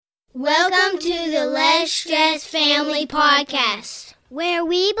Welcome to the Less Stress Family Podcast, where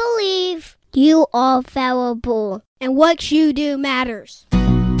we believe you are valuable and what you do matters.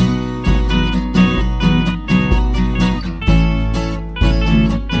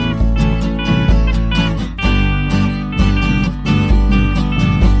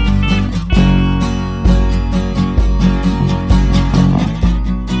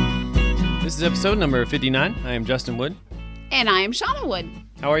 This is episode number 59. I am Justin Wood. And I am Shauna Wood.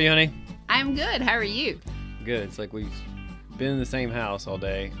 How are you, honey? I'm good. How are you? Good. It's like we've been in the same house all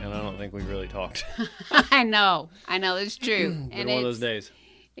day, and I don't think we've really talked. I know. It's true. Been one of those days.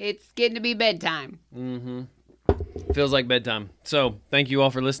 It's getting to be bedtime. Mm-hmm. Feels like bedtime. So, thank you all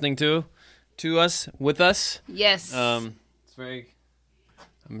for listening to us, with us. Yes. It's very...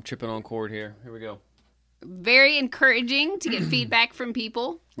 I'm tripping on cord here. Here we go. Very encouraging to get feedback from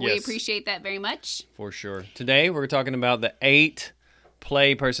people. We Yes. appreciate that very much. For sure. Today, we're talking about the 8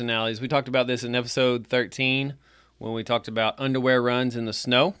 play personalities. We talked about this in episode 13 when we talked about underwear runs in the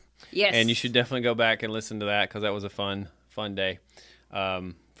snow. Yes. And you should definitely go back and listen to that because that was a fun day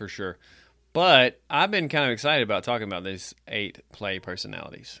for sure. But I've been kind of excited about talking about these 8 play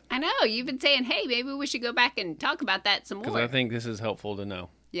personalities. I know. You've been saying, hey, maybe we should go back and talk about that some more. Because I think this is helpful to know.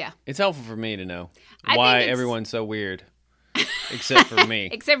 Yeah. It's helpful for me to know I why think it's- everyone's so weird. Except for me.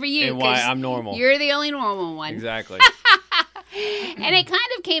 Except for you. And why 'cause I'm normal. You're the only normal one. Exactly. And it kind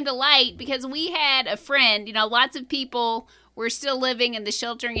of came to light because we had a friend, lots of people were still living in the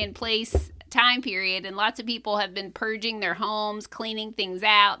sheltering in place time period, and lots of people have been purging their homes, cleaning things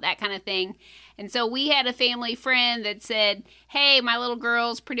out, that kind of thing. And so we had a family friend that said, hey, my little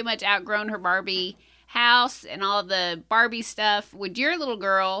girl's pretty much outgrown her Barbie house and all the Barbie stuff. Would your little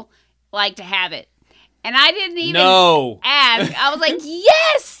girl like to have it? And I didn't even ask. I was like,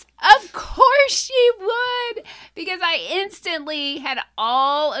 yes, of course she would. Because I instantly had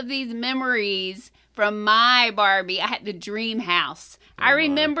all of these memories from my Barbie. I had the dream house. I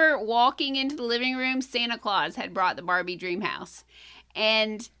remember walking into the living room. Santa Claus had brought the Barbie dream house.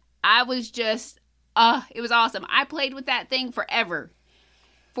 And I was just, it was awesome. I played with that thing forever.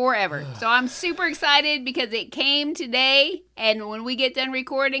 So I'm super excited because it came today, and when we get done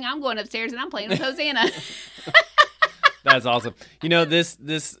recording, I'm going upstairs and I'm playing with Hosanna. That's awesome.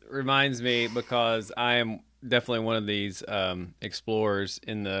 This reminds me because I am definitely one of these explorers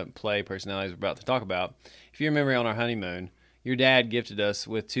in the play personalities we're about to talk about. If you remember on our honeymoon, your dad gifted us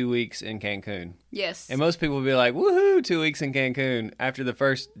with 2 weeks in Cancun. Yes. And most people would be like, woohoo, 2 weeks in Cancun. After the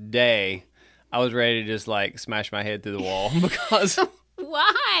first day, I was ready to just smash my head through the wall because...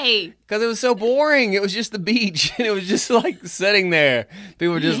 Why? Because it was so boring. It was just the beach, and it was just sitting there.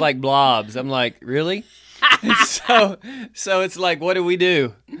 People were just like blobs. I'm like, really? so it's like, what do?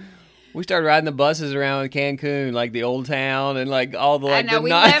 We started riding the buses around Cancun, like the old town, and all the I know we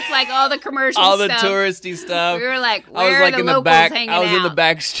left all the commercial all stuff, the touristy stuff. We were like, where are the locals hanging out? I was in the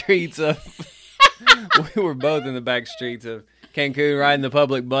back streets of. We were both in the back streets of Cancun riding the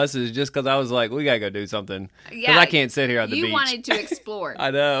public buses just because I was like, we got to go do something. Because I can't sit here on the beach. You wanted to explore.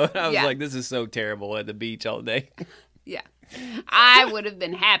 I know. I was like, this is so terrible at the beach all day. Yeah. I would have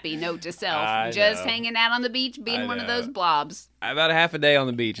been happy, note to self, just know. hanging out on the beach, being one of those blobs. About a half a day on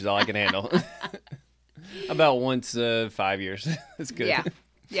the beach is all I can handle. About once 5 years. That's good.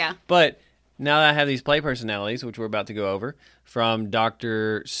 Yeah. But now that I have these play personalities, which we're about to go over, from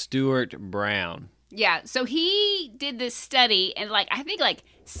Dr. Stuart Brown. Yeah, so he did this study, and I think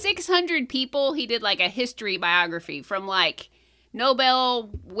 600 people, he did a history biography from Nobel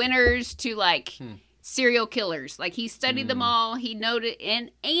winners to serial killers. He studied them all, he noted,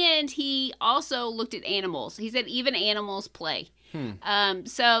 and he also looked at animals. He said even animals play.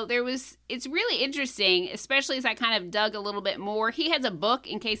 So it's really interesting, especially as I kind of dug a little bit more. He has a book,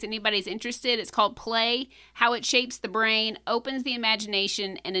 in case anybody's interested. It's called Play, How It Shapes the Brain, Opens the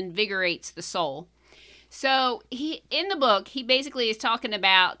Imagination, and Invigorates the Soul. So in the book, he basically is talking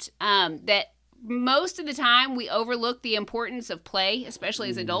about that most of the time we overlook the importance of play, especially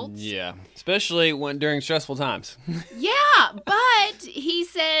as adults. Yeah, especially during stressful times. Yeah, but he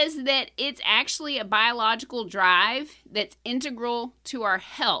says that it's actually a biological drive that's integral to our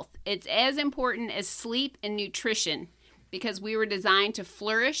health. It's as important as sleep and nutrition because we were designed to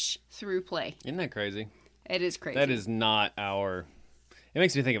flourish through play. Isn't that crazy? It is crazy. That is not our... It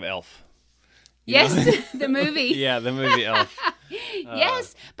makes me think of Elf. Yes, the movie. Yeah, the movie Elf.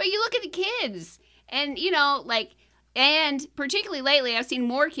 Yes, but you look at the kids, and and particularly lately, I've seen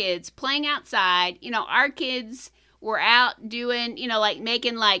more kids playing outside. Our kids were out doing,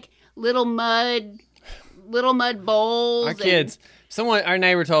 making little mud bowls. Our kids Our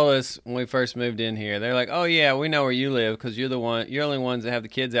neighbor told us when we first moved in here, they're like, "Oh yeah, we know where you live because you're the only ones that have the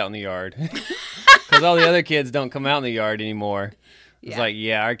kids out in the yard, because all the other kids don't come out in the yard anymore." It's like,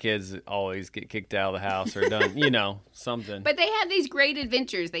 yeah, our kids always get kicked out of the house or done, something. But they have these great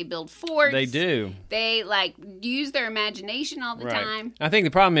adventures. They build forts. They do. They use their imagination all the time. I think the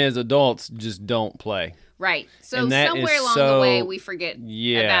problem is adults just don't play. Right. So And that somewhere is along so- the way we forget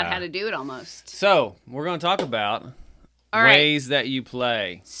Yeah. about how to do it almost. So we're going to talk about All right. ways that you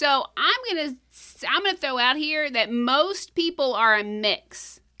play. So I'm gonna throw out here that most people are a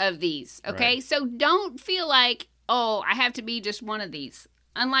mix of these. Okay, Right. so don't feel like, oh, I have to be just one of these.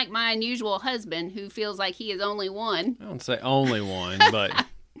 Unlike my unusual husband, who feels like he is only one. I don't say only one, but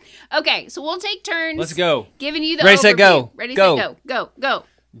Okay, so we'll take turns. let's go. Giving you the Ready, overview. set, go. Ready, Go. set, go.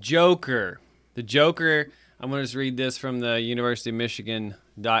 Joker. The Joker, I'm going to just read this from the University of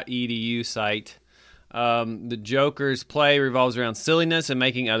Michigan.edu site. The Joker's play revolves around silliness and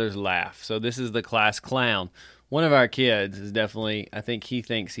making others laugh. So this is the class clown. One of our kids is definitely, I think he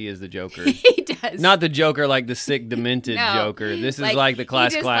thinks he is the Joker. He does. Not the Joker like the sick, demented No. Joker. This is like the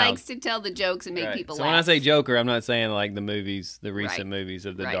class He just clown. likes to tell the jokes and make Right. people So laugh. when I say Joker, I'm not saying like the movies, the recent Right. movies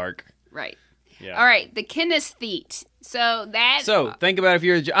of the Right. dark. Right. Yeah. All right, the kinesthete. So that... So think about if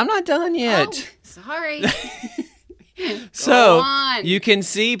you're I'm not done yet. Oh, sorry. So on. you can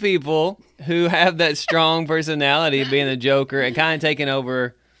see people who have that strong personality of being the Joker and kind of taking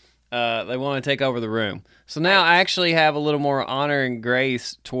over. They want to take over the room. So now I actually have a little more honor and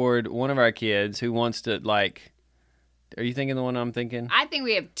grace toward one of our kids who wants to like. Are you thinking the one I'm thinking? I think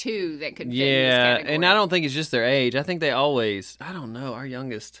we have two that could fit in this Yeah, category. and I don't think it's just their age. I think they always. I don't know. Our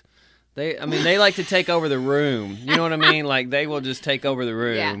youngest. They like to take over the room. You know what I mean? Like they will just take over the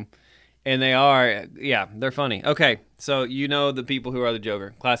room. Yeah. And they're funny. Okay, so you know the people who are the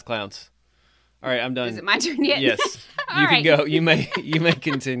Joker, class clowns. All right, I'm done. Is it my turn yet? Yes, All you can right. go. You may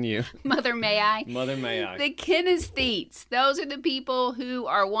continue. Mother, may I? Mother, may I? The kinesthetes. Those are the people who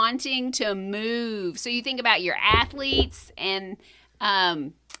are wanting to move. So you think about your athletes and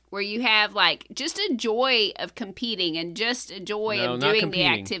where you have like just a joy of competing and just a joy No, of not doing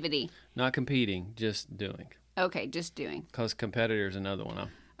competing. the activity. Not competing, just doing. Okay, just doing. Because competitor's another one.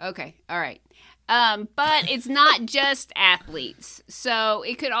 Okay, all right. But it's not just athletes. So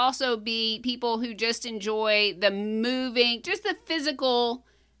it could also be people who just enjoy the moving, just the physical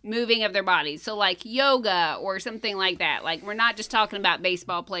moving of their bodies. So like yoga or something like that. Like we're not just talking about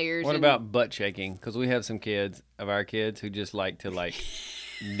baseball players. What and- about butt shaking? Because we have some kids of our kids who just like to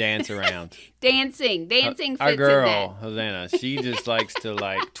dance around. dancing? Dancing fits Our girl, in that. Hosanna, she just likes to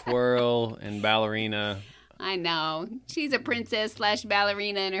twirl and ballerina. I know. She's a princess /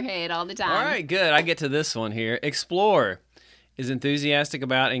 ballerina in her head all the time. All right, good. I get to this one here. Explore is enthusiastic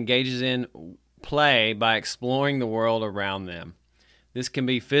about, engages in play by exploring the world around them. This can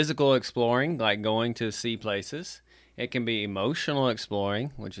be physical exploring, like going to see places. It can be emotional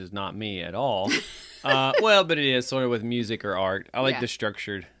exploring, which is not me at all. But it is sort of with music or art. I like Yeah. the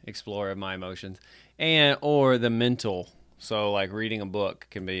structured explorer of my emotions. Or the mental. So like reading a book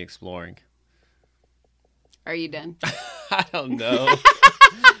can be exploring. Are you done? I don't know.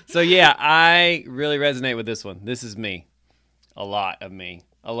 So yeah, I really resonate with this one. This is me. A lot of me.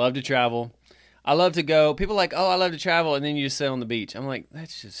 I love to travel. I love to go. People are like, oh, I love to travel, and then you just sit on the beach. I'm like,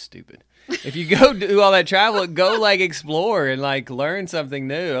 that's just stupid. If you go do all that travel, go explore and learn something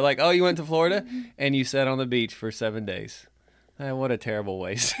new. Like, oh, you went to Florida and you sat on the beach for 7 days. What a terrible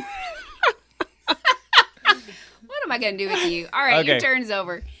waste. What am I going to do with you? All right, your Okay. turn's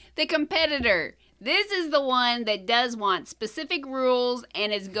over. The competitor. This is the one that does want specific rules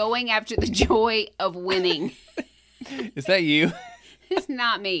and is going after the joy of winning. Is that you? It's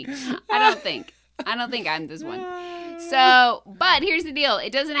not me. I don't think I'm this one. So, but here's the deal.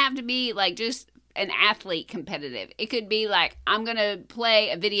 It doesn't have to be just an athlete competitive. It could be I'm going to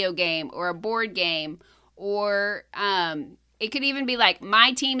play a video game or a board game, or it could even be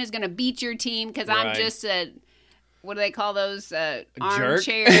my team is going to beat your team because I'm Right. just a, what do they call those? jerk?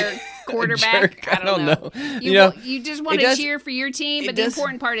 Armchair quarterback? Jerk? I don't know. You just want it to does- cheer for your team, it but the does-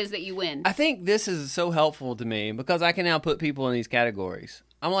 important part is that you win. I think this is so helpful to me because I can now put people in these categories.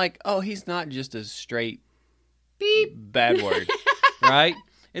 I'm like, oh, he's not just a straight Beep. bad word, right?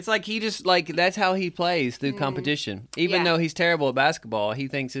 It's like he just that's how he plays through competition. Even Yeah. though he's terrible at basketball, he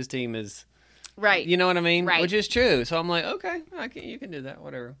thinks his team is, Right. you know what I mean? Right. Which is true. So I'm like, okay, you can do that,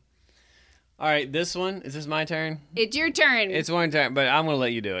 whatever. All right, this one, is this my turn? It's your turn. It's one turn, but I'm going to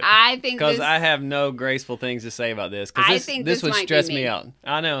let you do it. I think Because this... I have no graceful things to say about this. I Because think this this would might be stress me. me out.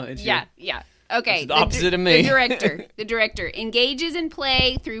 I know. It's Yeah, you. yeah. Okay. It's the opposite of me. The director engages in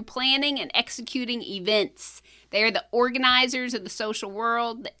play through planning and executing events. They are the organizers of the social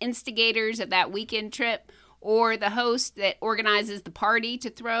world, the instigators of that weekend trip, or the host that organizes the party to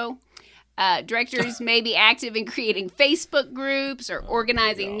throw. Directors may be active in creating Facebook groups or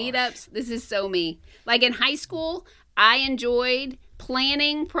organizing meetups. This is so me. Like in high school, I enjoyed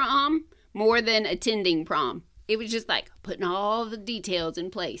planning prom more than attending prom. It was just like putting all the details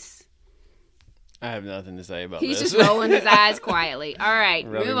in place. I have nothing to say about He's this. just rolling his eyes quietly. All right,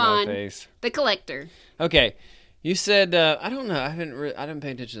 Rubbing move my on. face. The collector. Okay. You said, I don't know, I didn't pay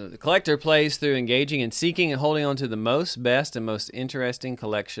attention to it. The collector plays through engaging in seeking and holding on to the most, best, and most interesting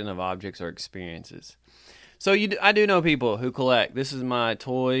collection of objects or experiences. So I do know people who collect. This is my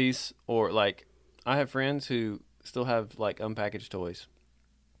toys, or like, I have friends who still have like unpackaged toys.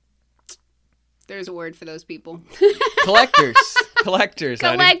 There's a word for those people. Collectors. Collectors.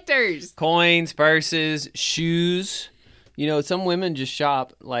 honey. Collectors. Coins, purses, shoes. You know, some women just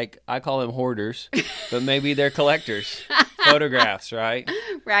shop, like, I call them hoarders, but maybe they're collectors. Photographs, right?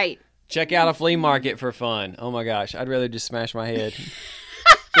 Right. Check out a flea market for fun. Oh my gosh, I'd rather just smash my head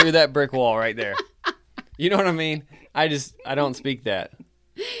through that brick wall right there. You know what I mean? I don't speak that.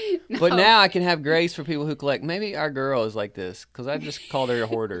 No. But now I can have grace for people who collect. Maybe our girl is like this, because I just called her a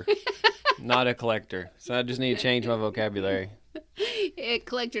hoarder, not a collector. So I just need to change my vocabulary.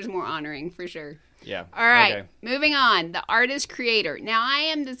 Collector's more honoring, for sure. Yeah. All right, okay. Moving on. The artist creator. Now, I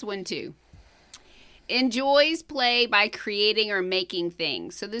am this one too. Enjoys play by creating or making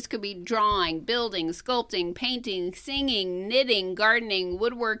things. So this could be drawing, building, sculpting, painting, singing, knitting, gardening,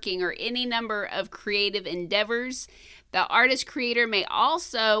 woodworking, or any number of creative endeavors. The artist creator may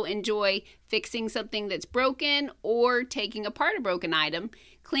also enjoy fixing something that's broken or taking apart a broken item,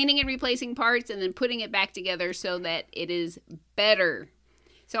 cleaning and replacing parts, and then putting it back together so that it is better.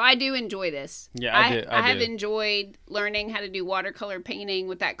 So I do enjoy this. Yeah, I do. I have enjoyed learning how to do watercolor painting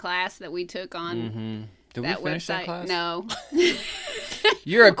with that class that we took on Mm-hmm. Did that we finish website. that class? No.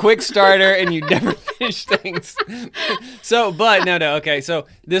 You're a quick starter and you never finish things. Okay. So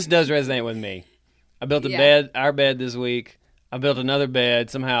this does resonate with me. I built our bed this week. I built another bed.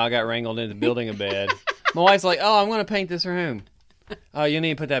 Somehow I got wrangled into building a bed. My wife's like, oh, I'm going to paint this room. Oh, you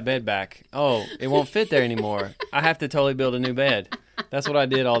need to put that bed back. Oh, it won't fit there anymore. I have to totally build a new bed. That's what I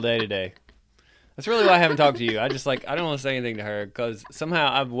did all day today. That's really why I haven't talked to you. I don't want to say anything to her because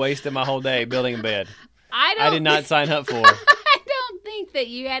somehow I've wasted my whole day building a bed. I did not sign up for. I don't think that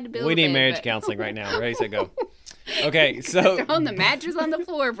you had to build We a bed. need marriage counseling right now. Ready, set, go. Okay, so throwing the mattress on the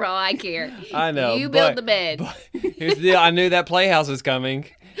floor for all I care. I know. You build the bed. But here's the deal. I knew that playhouse was coming.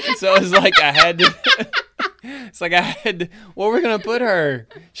 So it was like I had to. Where were we going to put her?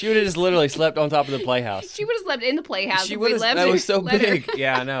 She would have just literally slept on top of the playhouse. She would have slept in the playhouse. She if would we have. left That her, was so let her. big.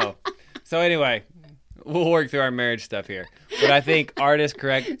 Yeah, I know. So anyway, we'll work through our marriage stuff here. But I think artists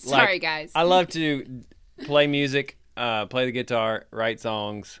correct. Sorry, guys. I love to play music, play the guitar, write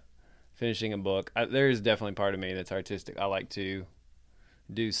songs, finishing a book. There is definitely part of me that's artistic. I like to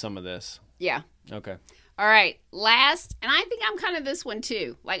do some of this. Yeah. Okay. All right. Last, and I think I'm kind of this one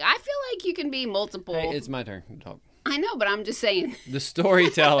too. Like, I feel like you can be multiple. Hey, it's my turn to talk. I know, but I'm just saying. The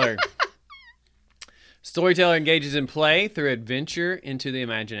storyteller. Storyteller engages in play through adventure into the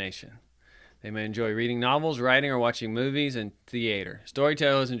imagination. They may enjoy reading novels, writing, or watching movies and theater.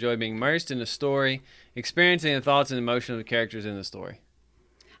 Storytellers enjoy being immersed in a story, experiencing the thoughts and emotions of the characters in the story.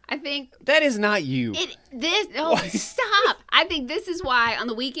 I think that is not you. Stop. I think this is why on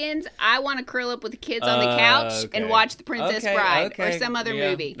the weekends I want to curl up with the kids on the couch and watch The Princess Bride or some other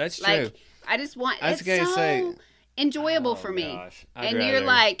movie. That's true. Like, I just want it's so enjoyable for me. You're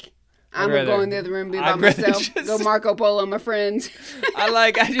like, I'm going to go in the other room and be by myself. Go Marco Polo, my friends.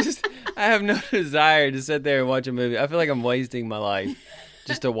 I have no desire to sit there and watch a movie. I feel like I'm wasting my life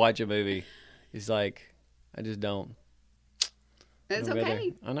just to watch a movie. It's like, I just don't. That's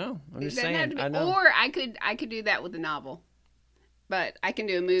okay. I know. I'm just saying. I know. Or I could do that with a novel. But I can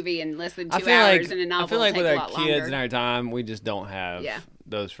do a movie in less than 2 hours and a novel. I feel like with our kids longer. and our time, we just don't have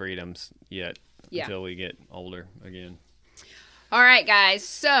those freedoms yet until we get older again. All right, guys.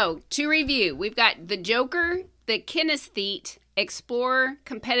 So, to review, we've got the Joker, the kinesthete, explorer,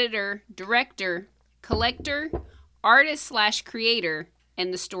 competitor, director, collector, artist/creator,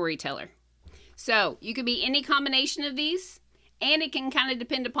 and the storyteller. So, you could be any combination of these, and it can kind of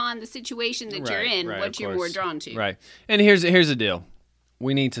depend upon the situation that you're in, what you're more drawn to. Right. And here's the deal.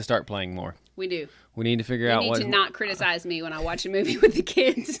 We need to start playing more. We do. We need to figure out what... You need to not criticize me when I watch a movie with the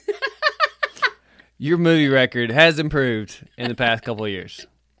kids. Your movie record has improved in the past couple of years.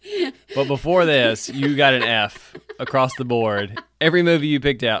 But before this, you got an F across the board. Every movie you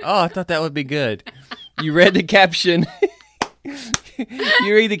picked out, I thought that would be good. You read the caption.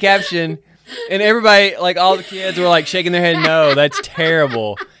 You read the caption, And everybody, like all the kids were like shaking their head, no, that's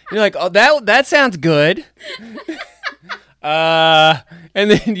terrible. You're like, oh, that sounds good. And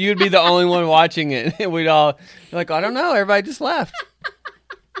then you'd be the only one watching it. And we'd all be like, I don't know. Everybody just left.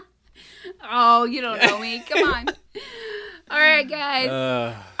 Oh, you don't know me. Come on. All right,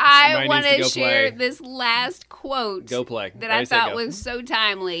 guys. I want to share this last quote that I thought was so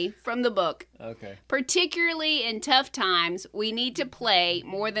timely from the book. Okay. Particularly in tough times, we need to play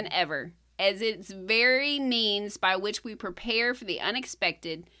more than ever, as it's very means by which we prepare for the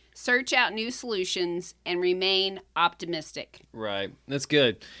unexpected, search out new solutions, and remain optimistic. Right. That's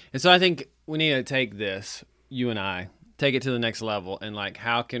good. And so I think we need to take this, you and I, take it to the next level, and like,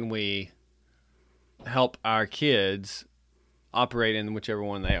 how can we help our kids operate in whichever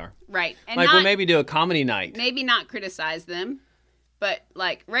one they are? Right. And like, we'll maybe do a comedy night. Maybe not criticize them, but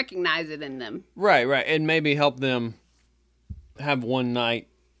like recognize it in them. Right. And maybe help them have one night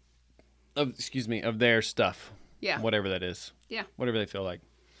of their stuff. Yeah. Whatever that is. Yeah. Whatever they feel like.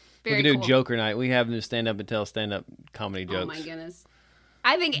 Very we could do cool. Joker night. We have them to stand up and tell stand-up comedy jokes. Oh my goodness.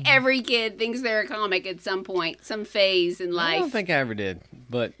 I think every kid thinks they're a comic at some point, some phase in life. I don't think I ever did,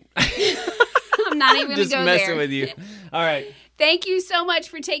 but I'm not even going to just go messing there. with you. All right. Thank you so much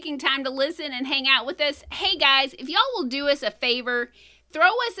for taking time to listen and hang out with us. Hey guys, if y'all will do us a favor,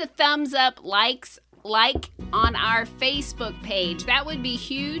 throw us a thumbs up, like on our Facebook page. That would be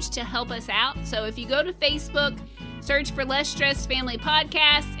huge to help us out. So if you go to Facebook, search for Less Stressed Family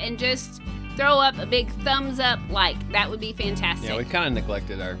Podcast and just throw up a big thumbs up like. That would be fantastic. Yeah, we kind of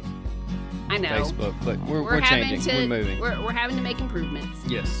neglected our I know. Facebook, but we're changing. We're moving. We're having to make improvements.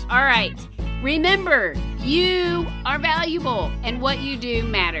 Yes. All right. Remember, you are valuable and what you do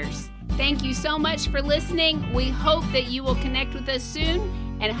matters. Thank you so much for listening. We hope that you will connect with us soon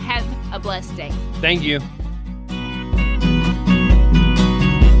and have a blessed day. Thank you.